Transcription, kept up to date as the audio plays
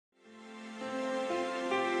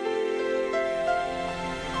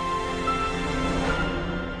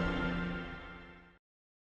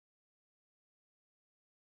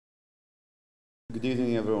Good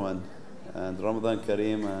evening, everyone, and Ramadan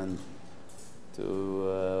Kareem, and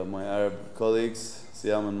to my Arab colleagues,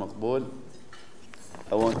 Siyam and Maqbool.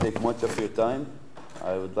 I won't take much of your time.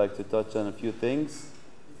 I would like to touch on a few things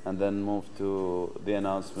and then move to the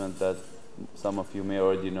announcement that some of you may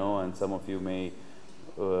already know and some of you may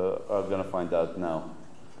are going to find out now.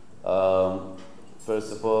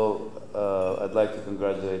 First of all, I'd like to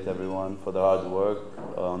congratulate everyone for the hard work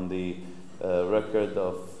on the record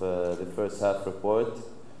of the first half report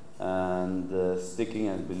and sticking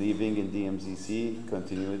and believing in DMCC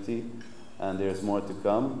continuity, and there's more to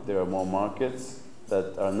come. There are more markets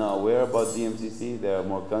that are not aware about DMCC. There are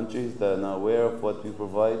more countries that are not aware of what we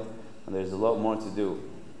provide, and there's a lot more to do.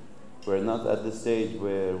 We're not at the stage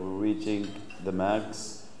where we're reaching the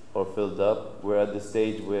max or filled up. We're at the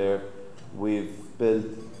stage where we've built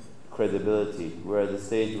credibility. We're at the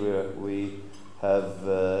stage where we have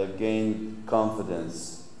gained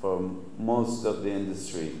confidence from most of the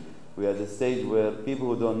industry. We're at the stage where people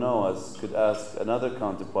who don't know us could ask another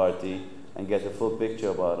counterparty and get a full picture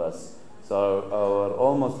about us. So our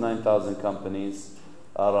almost 9,000 companies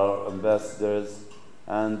are our ambassadors,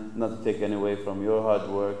 and not to take any away from your hard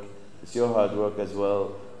work, it's your hard work as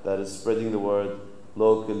well that is spreading the word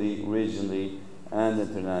locally, regionally, and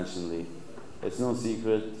internationally. It's no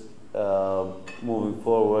secret, moving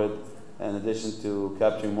forward, in addition to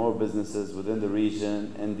capturing more businesses within the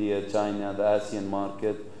region, India, China, the ASEAN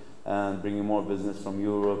market, and bringing more business from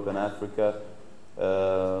Europe and Africa,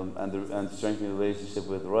 and strengthening the relationship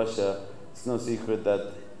with Russia, it's no secret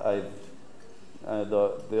that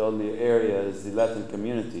the only area is the Latin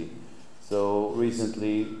community. So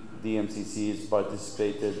recently, DMCC has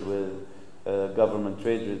participated with government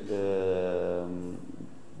trade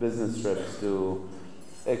business trips to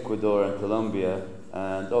Ecuador and Colombia,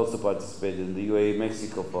 and also participated in the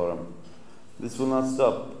UAE-Mexico Forum. This will not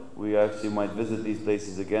stop. We actually might visit these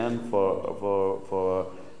places again to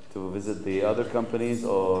visit the other companies,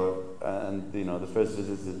 and the first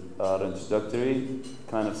visits are introductory,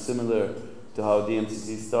 kind of similar to how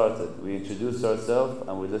DMCC started. We introduced ourselves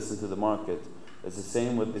and we listened to the market. It's the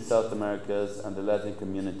same with the South Americas and the Latin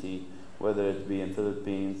community, whether it be in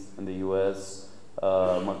Philippines, in the US,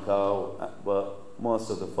 Macau, but most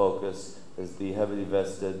of the focus is the heavily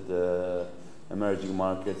vested emerging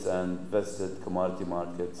markets and vested commodity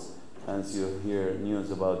markets. Hence you hear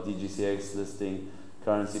news about DGCX listing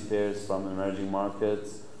currency pairs from emerging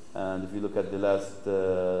markets, and if you look at the last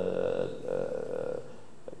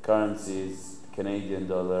currencies, Canadian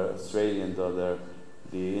dollar, Australian dollar,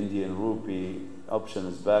 the Indian rupee option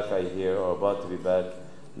is back, I hear, or about to be back.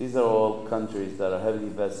 These are all countries that are heavily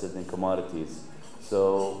vested in commodities.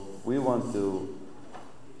 So we want to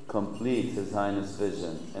complete His Highness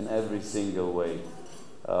vision in every single way,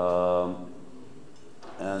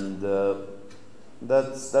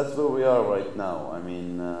 that's where we are right now. I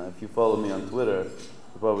mean, if you follow me on Twitter,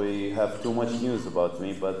 you probably have too much news about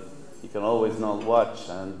me, but you can always not watch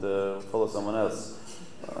and follow someone else,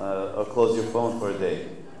 or close your phone for a day.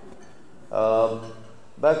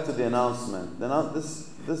 Back to the announcement.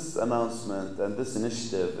 This announcement and this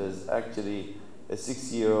initiative is actually a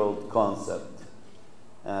 6-year-old concept.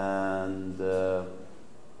 And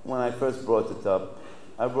when I first brought it up,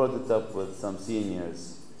 I brought it up with some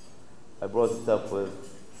seniors. I brought it up with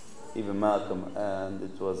even Malcolm, and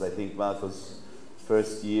it was, I think, Malcolm's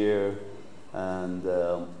first year, and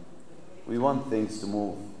we want things to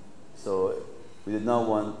move. So we did not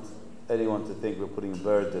want anyone to think we're putting a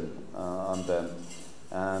burden on them.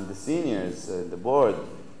 And the seniors, the board,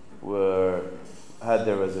 had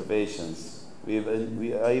their reservations.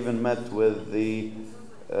 I even met with the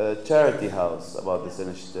charity house about this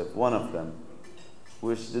initiative, one of them,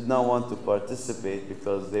 which did not want to participate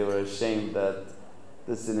because they were ashamed that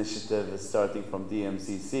this initiative is starting from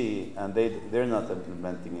DMCC and they're not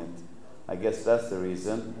implementing it. I guess that's the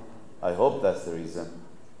reason. I hope that's the reason.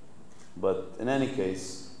 But in any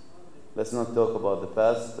case, let's not talk about the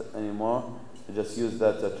past anymore. Just use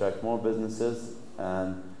that to attract more businesses,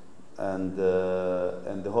 and in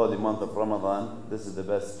the holy month of Ramadan, this is the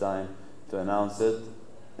best time to announce it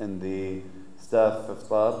in the staff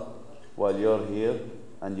Iftar while you're here,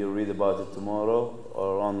 and you'll read about it tomorrow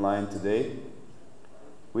or online today.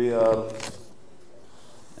 We are,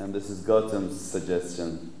 and this is Gautam's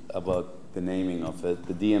suggestion about the naming of it,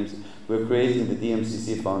 we're creating the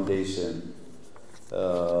DMCC Foundation.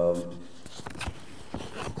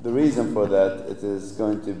 The reason for that, it is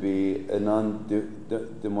going to be a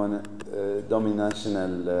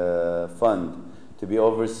non-denominational fund to be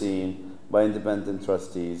overseen by independent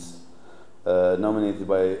trustees. nominated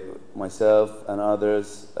by myself and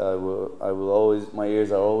others. I will always, my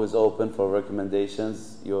ears are always open for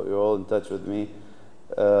recommendations. You're all in touch with me.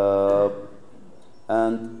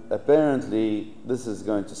 And apparently, this is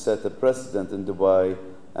going to set a precedent in Dubai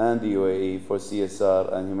and the UAE for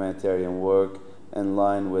CSR and humanitarian work in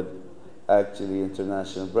line with actually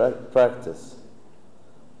international practice.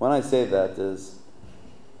 When I say that is,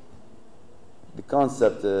 the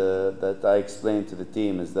concept that I explained to the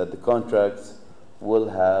team is that the contracts will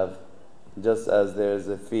have, just as there's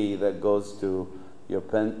a fee that goes to your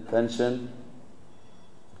pension,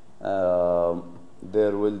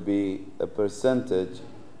 there will be a percentage,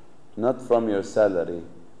 not from your salary,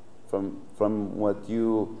 from what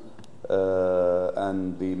you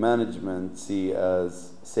and the management see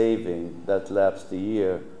as saving that lapsed a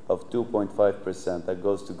year of 2.5% that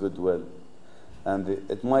goes to goodwill. And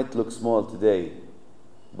it might look small today,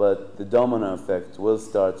 but the domino effect will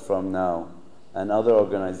start from now, and other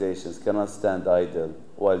organizations cannot stand idle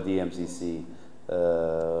while DMCC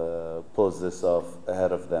pulls this off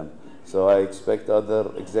ahead of them. So I expect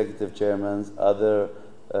other executive chairmen, other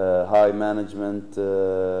high management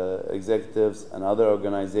executives, and other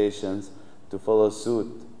organizations to follow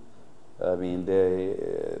suit. I mean,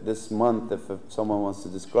 this month, if someone wants to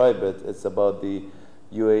describe it, it's about the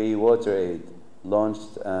UAE Water Aid,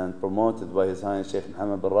 launched and promoted by His Highness Sheikh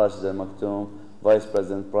Mohammed bin Rashid Al Maktoum, Vice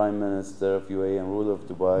President, Prime Minister of UAE and ruler of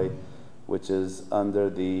Dubai, which is under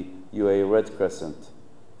the UAE Red Crescent.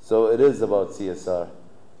 So it is about CSR.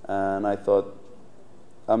 And I thought,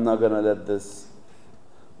 I'm not going to let this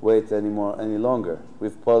wait any longer.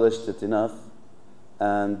 We've polished it enough,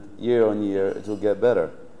 and year on year it will get better.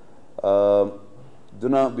 Do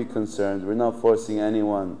not be concerned. We're not forcing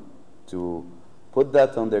anyone to put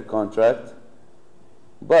that on their contract,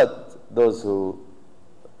 but those who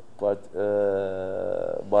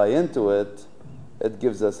buy into it, it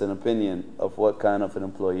gives us an opinion of what kind of an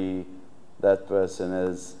employee that person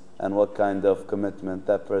is and what kind of commitment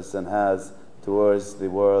that person has towards the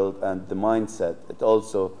world and the mindset. It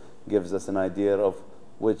also gives us an idea of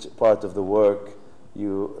which part of the work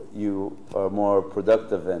you are more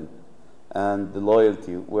productive in and the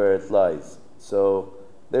loyalty where it lies. So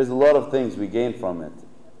there's a lot of things we gain from it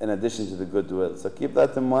in addition to the goodwill. So keep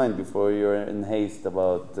that in mind before you're in haste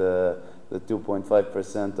about the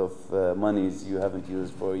 2.5% of monies you haven't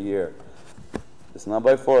used for a year. It's not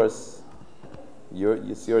by force.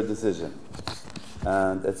 It's your decision.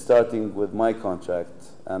 And it's starting with my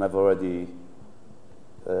contract, and I've already,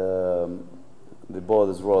 the ball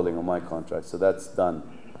is rolling on my contract, so that's done.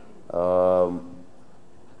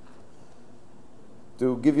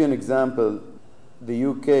 To give you an example, the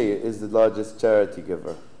UK is the largest charity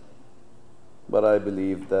giver, but I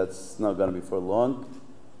believe that's not going to be for long.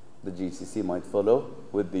 The GCC might follow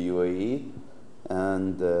with the UAE,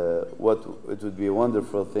 and it would be a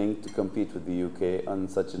wonderful thing to compete with the UK on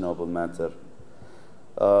such a noble matter.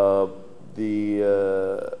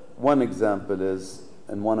 One example is,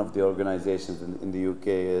 in one of the organizations in the UK,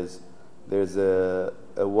 is there's a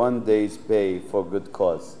 1 day's pay for good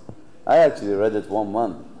cause. I actually read it 1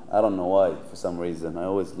 month. I don't know why, for some reason. I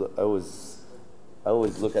always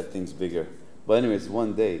look at things bigger. But anyways,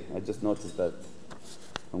 1 day. I just noticed that.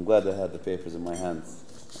 I'm glad I had the papers in my hands.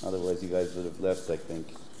 Otherwise, you guys would have left, I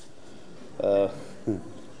think.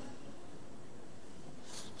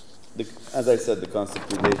 As I said, the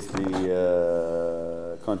concept relates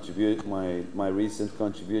my recent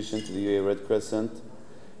contribution to the UAE Red Crescent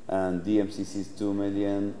and DMCC's 2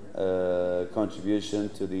 million contribution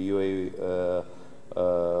to the UAE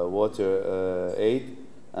Water Aid,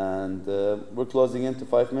 and we're closing into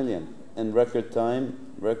 5 million in record time,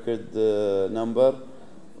 record number,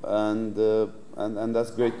 and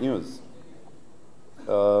that's great news.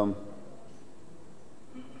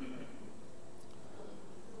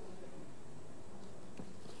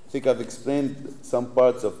 I think I've explained some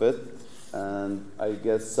parts of it, and I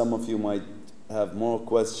guess some of you might have more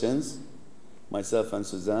questions. Myself and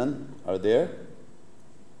Suzanne are there,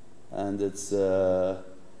 and it's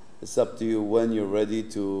up to you when you're ready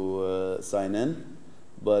to sign in.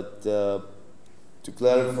 But to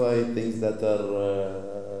clarify, things that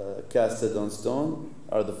are casted on stone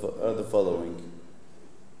are the following.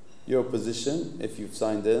 Your position, if you've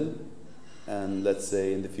signed in, and let's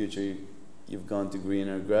say in the future you've gone to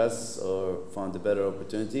greener grass or found a better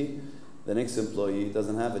opportunity, the next employee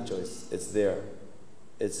doesn't have a choice. It's there.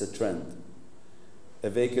 It's a trend. A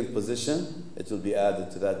vacant position, it will be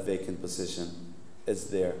added to that vacant position. It's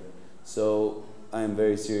there. So I am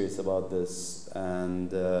very serious about this,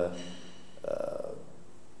 and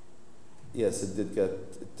yes, it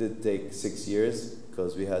did take 6 years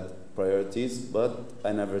because we had priorities, but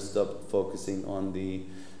I never stopped focusing on the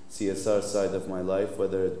CSR side of my life,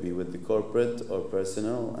 whether it be with the corporate or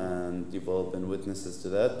personal, and you've all been witnesses to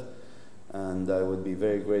that. And I would be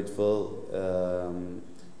very grateful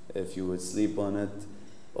if you would sleep on it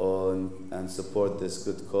and support this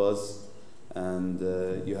good cause. And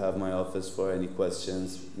you have my office for any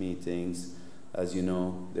questions, meetings. As you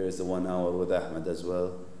know, there is a 1 hour with Ahmed as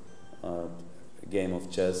well, a game of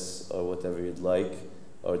chess or whatever you'd like,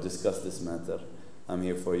 or discuss this matter. I'm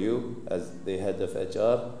here for you as the head of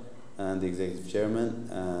HR and the executive chairman,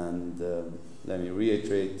 and let me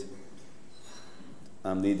reiterate,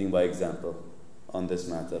 I'm leading by example on this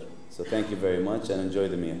matter. So thank you very much and enjoy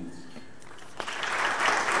the meal.